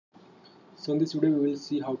So in this video we will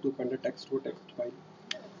see how to append a text to a text file.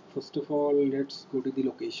 First of all, let's go to the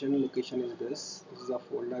location. Location is this. This is a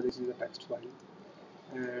folder, this is a text file.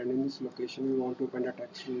 And in this location we want to append a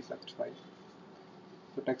text to this text file.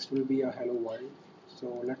 The text will be a hello world. So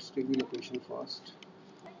let's take the location first.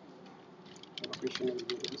 The location will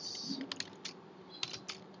be this.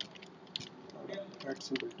 Add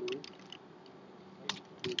symbol to it.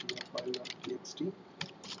 It will be a file.txt.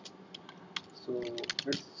 So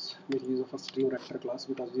let's make use of a stream writer class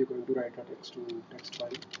because we are going to write a text to text file.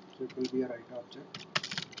 So it will be a writer object,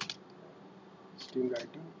 stream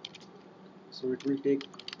writer. So it will take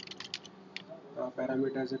a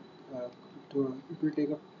parameter as a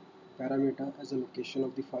parameter as a location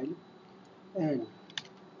of the file, and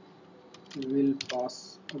we will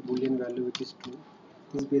pass a boolean value which is true.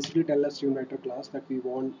 This basically tells us stream writer class that we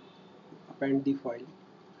want append the file,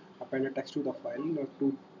 append a text to the file, not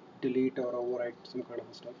to delete or overwrite some kind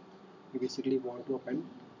of stuff. We basically want to append.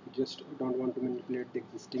 We just don't want to manipulate the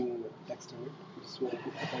existing text in it. We just want to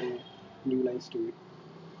append new lines to it.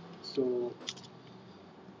 So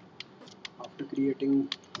after creating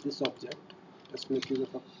this object, just make use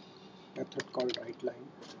of a method called writeLine,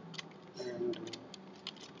 and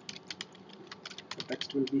the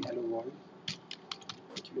text will be hello world,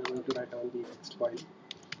 which we are going to write on the text file,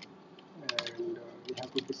 and we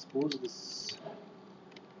have to dispose this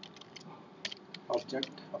object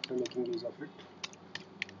after making use of it.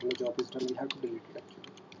 When the job is done, we have to delete it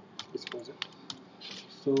actually, dispose it.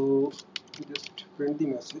 So just print the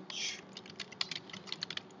message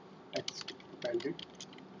text appended,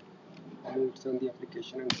 and let's run the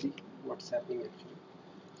application and see what's happening actually.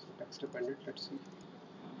 So text appended, let's see.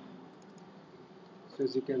 So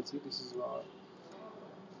as you can see, this is our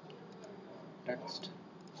text.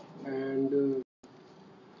 And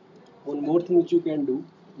one more thing which you can do,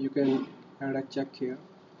 you can add a check here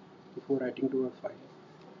before writing to a file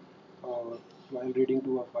or while reading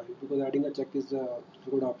to a file, because adding a check is a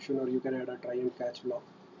good option, or you can add a try and catch block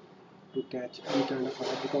to catch any kind of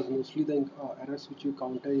error, because mostly the errors which you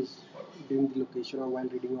counter is during the location or while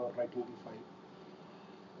reading or writing the file.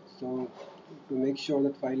 So to make sure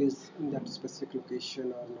that file is in that specific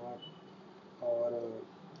location or not, or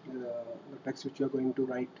the text which you are going to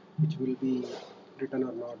write which will be written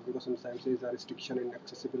or not, because sometimes there is a restriction in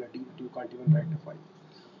accessibility that you can't even write a file.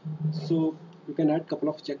 So you can add couple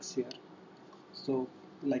of checks here. So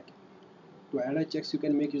like to add a checks, you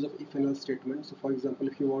can make use of if and else statement. So for example,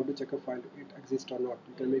 if you want to check a file it exists or not,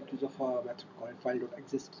 you can make use of a method called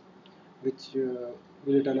file.exist, which will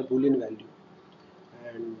return a boolean value,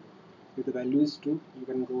 and if the value is true you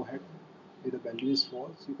can go ahead, if the value is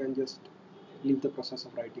false you can just leave the process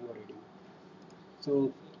of writing or reading.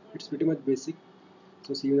 So it's pretty much basic.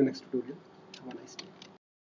 So see you in the next tutorial. Have a nice day.